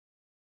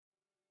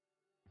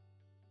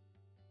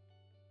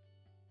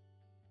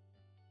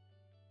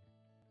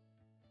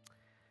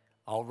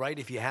All right,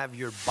 if you have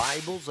your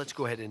Bibles, let's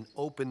go ahead and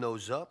open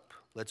those up.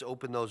 Let's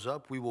open those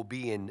up. We will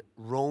be in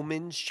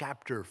Romans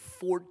chapter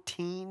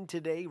 14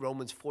 today,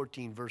 Romans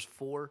 14, verse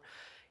 4.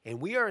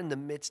 And we are in the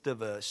midst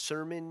of a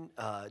sermon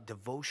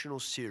devotional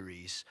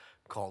series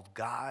called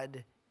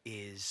God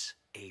is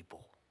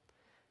Able.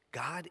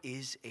 God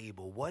is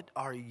able. What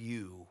are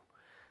you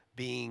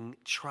being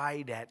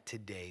tried at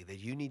today that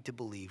you need to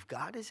believe?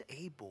 God is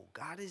able.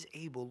 God is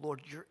able.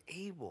 Lord, you're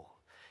able.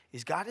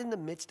 Is God in the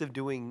midst of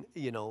doing,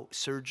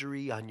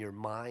 surgery on your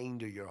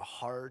mind or your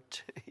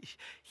heart,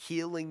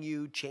 healing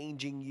you,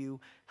 changing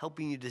you,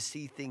 helping you to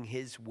see things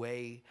His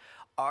way?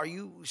 Are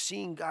you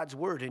seeing God's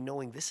word and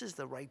knowing this is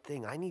the right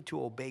thing? I need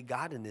to obey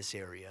God in this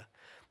area.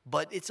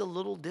 But it's a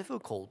little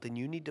difficult, and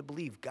you need to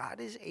believe God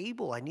is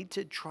able. I need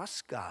to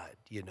trust God,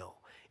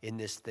 in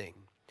this thing.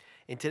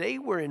 And today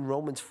we're in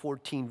Romans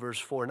 14, verse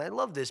 4. And I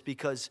love this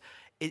because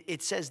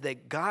it says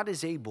that God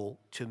is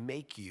able to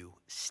make you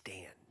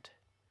stand.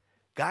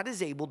 God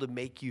is able to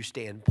make you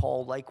stand.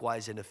 Paul,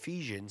 likewise, in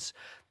Ephesians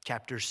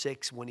chapter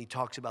 6, when he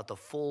talks about the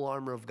full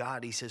armor of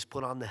God, he says,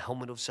 put on the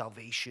helmet of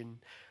salvation,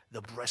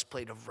 the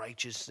breastplate of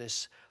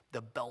righteousness,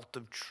 the belt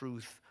of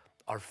truth,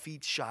 our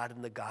feet shod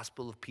in the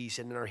gospel of peace,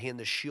 and in our hand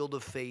the shield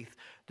of faith,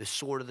 the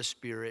sword of the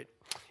Spirit,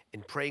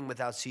 and praying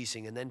without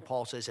ceasing. And then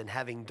Paul says, and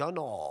having done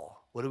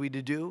all, what are we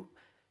to do?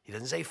 He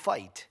doesn't say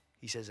fight.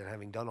 He says, and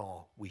having done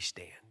all, we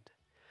stand.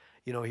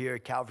 Here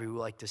at Calvary, we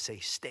like to say,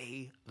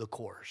 stay the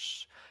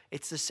course.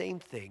 It's the same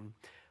thing.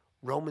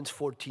 Romans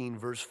 14,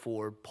 verse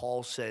 4,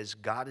 Paul says,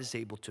 God is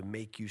able to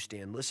make you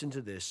stand. Listen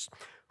to this.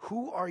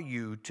 Who are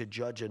you to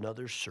judge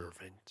another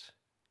servant?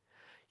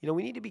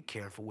 We need to be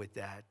careful with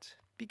that.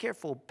 Be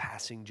careful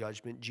passing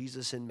judgment.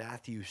 Jesus in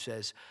Matthew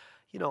says,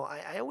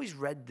 I always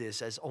read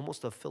this as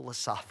almost a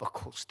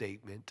philosophical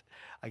statement.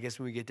 I guess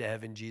when we get to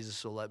heaven,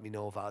 Jesus will let me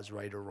know if I was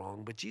right or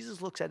wrong. But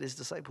Jesus looks at his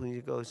disciples and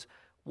he goes,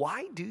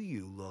 why do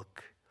you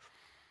look?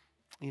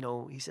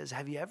 He says,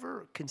 have you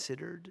ever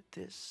considered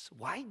this?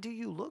 Why do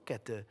you look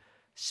at the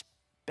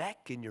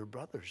speck in your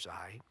brother's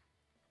eye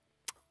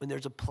when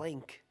there's a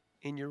plank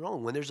in your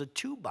own, when there's a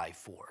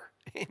 2x4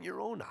 in your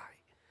own eye?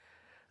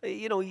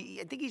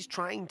 I think he's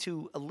trying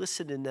to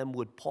elicit in them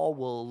what Paul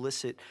will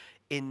elicit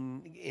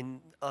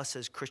in us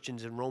as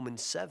Christians in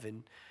Romans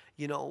 7.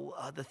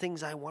 The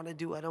things I want to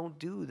do, I don't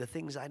do. The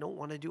things I don't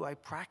want to do, I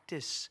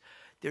practice.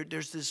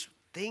 There's this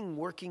thing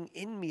working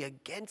in me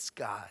against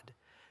God.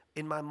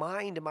 In my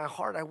mind, in my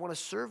heart, I want to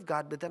serve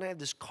God, but then I have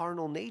this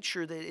carnal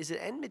nature that is at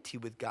enmity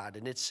with God,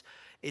 and it's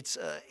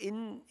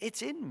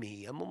in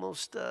me. I'm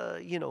almost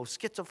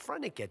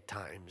schizophrenic at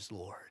times,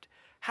 Lord.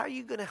 How are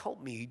you going to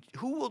help me?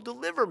 Who will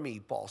deliver me?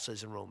 Paul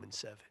says in Romans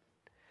 7.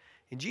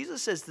 And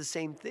Jesus says the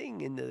same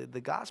thing in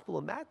the Gospel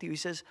of Matthew. He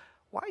says,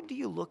 why do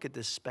you look at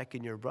this speck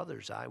in your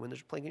brother's eye when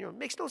there's a plank in your own? It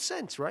makes no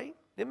sense, right?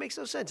 It makes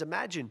no sense.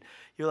 Imagine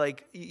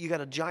you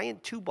got a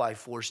giant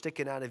 2x4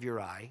 sticking out of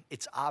your eye.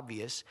 It's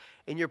obvious.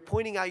 And you're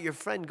pointing out your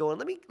friend going,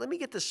 let me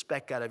get the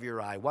speck out of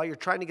your eye. While you're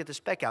trying to get the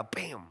speck out,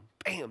 bam,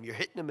 bam, you're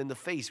hitting them in the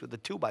face with the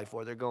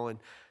 2x4. They're going,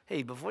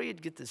 hey, before you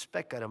get the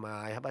speck out of my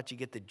eye, how about you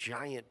get the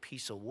giant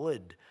piece of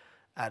wood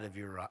out of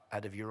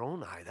your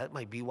own eye? That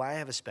might be why I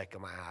have a speck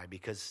in my eye,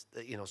 because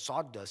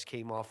sawdust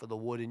came off of the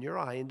wood in your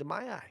eye into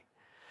my eye.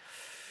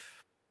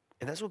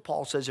 And that's what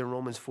Paul says in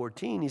Romans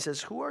 14. He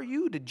says, who are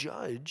you to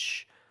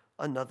judge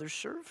another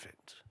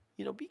servant?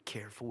 Be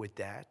careful with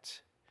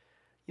that.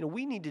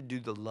 We need to do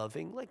the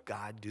loving, let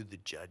God do the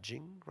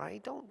judging,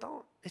 right? Don't.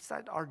 It's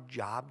not our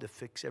job to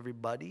fix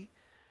everybody,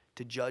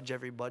 to judge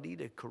everybody,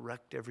 to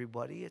correct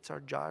everybody. It's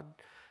our job.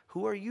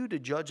 Who are you to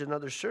judge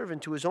another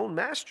servant? To his own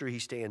master he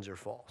stands or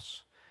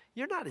falls.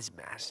 You're not his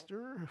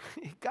master.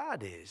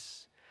 God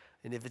is.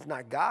 And if it's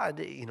not God,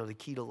 the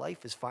key to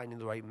life is finding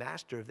the right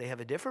master. If they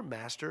have a different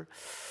master,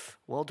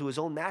 well, to his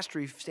own master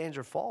he stands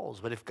or falls.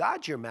 But if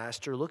God's your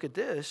master, look at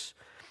this.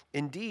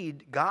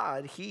 Indeed,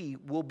 God, he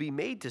will be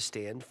made to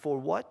stand for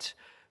what?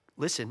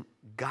 Listen,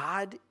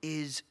 God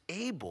is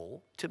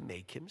able to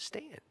make him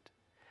stand.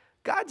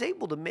 God's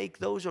able to make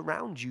those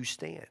around you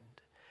stand.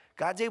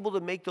 God's able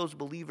to make those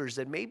believers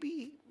that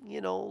maybe,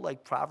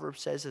 like Proverbs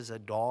says, as a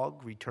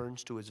dog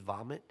returns to his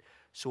vomit,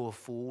 so a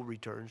fool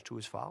returns to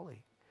his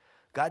folly.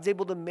 God's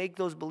able to make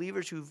those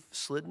believers who've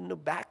slidden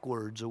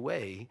backwards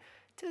away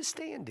to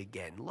stand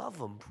again. Love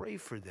them, pray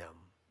for them,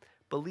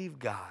 believe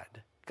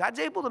God. God's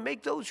able to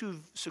make those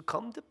who've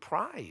succumbed to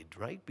pride,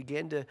 right,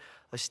 begin to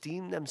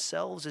esteem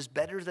themselves as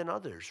better than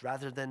others,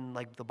 rather than,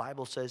 like the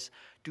Bible says,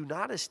 do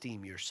not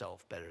esteem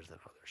yourself better than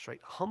others,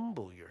 right?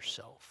 Humble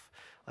yourself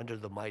under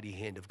the mighty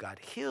hand of God.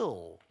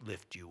 He'll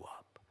lift you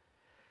up.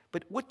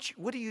 But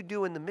what do you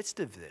do in the midst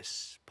of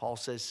this? Paul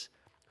says,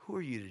 who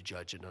are you to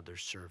judge another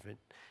servant?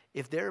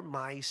 If they're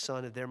my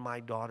son, if they're my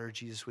daughter,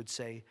 Jesus would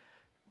say,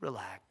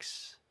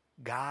 relax.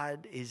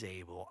 God is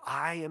able.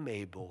 I am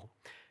able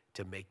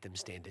to make them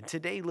stand. And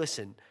today,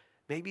 listen,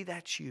 maybe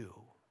that's you.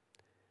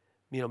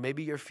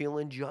 Maybe you're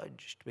feeling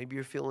judged. Maybe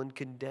you're feeling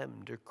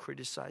condemned or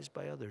criticized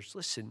by others.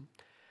 Listen,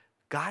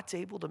 God's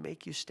able to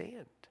make you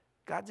stand.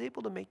 God's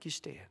able to make you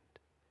stand.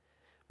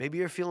 Maybe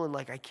you're feeling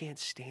like I can't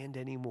stand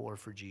anymore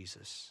for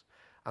Jesus.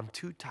 I'm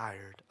too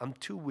tired. I'm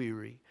too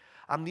weary.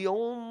 I'm the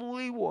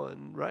only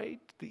one, right?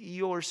 The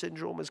Eeyore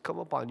syndrome has come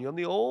upon you. I'm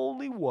the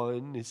only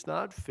one. It's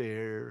not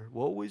fair.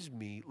 Woe is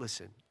me.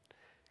 Listen,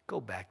 go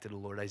back to the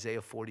Lord.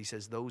 Isaiah 40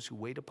 says, those who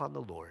wait upon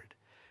the Lord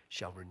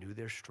shall renew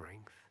their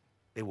strength.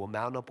 They will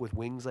mount up with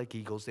wings like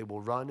eagles. They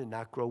will run and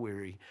not grow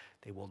weary.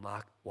 They will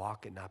not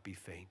walk and not be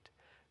faint.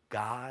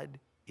 God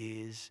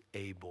is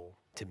able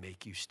to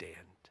make you stand.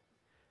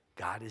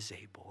 God is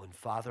able. And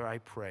Father, I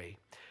pray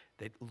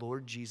that,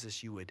 Lord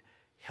Jesus, you would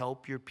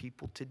help your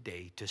people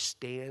today to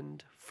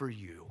stand for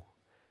you,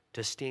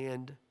 to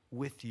stand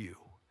with you,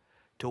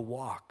 to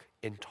walk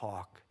and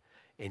talk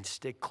and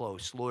stick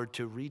close. Lord,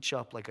 to reach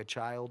up like a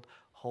child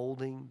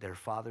holding their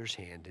father's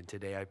hand. And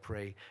today I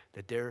pray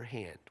that their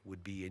hand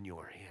would be in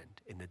your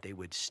hand and that they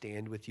would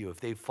stand with you.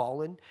 If they've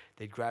fallen,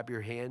 they'd grab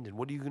your hand. And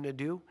what are you going to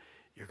do?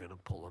 You're going to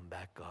pull them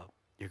back up.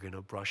 You're going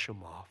to brush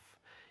them off.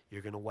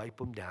 You're going to wipe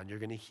them down. You're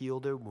going to heal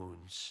their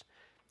wounds.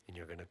 And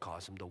you're going to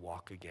cause them to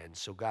walk again.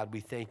 So God,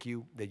 we thank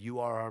you that you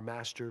are our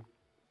master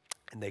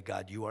and that,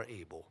 God, you are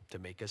able to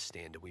make us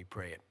stand. And we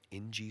pray it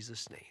in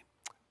Jesus' name.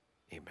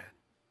 Amen.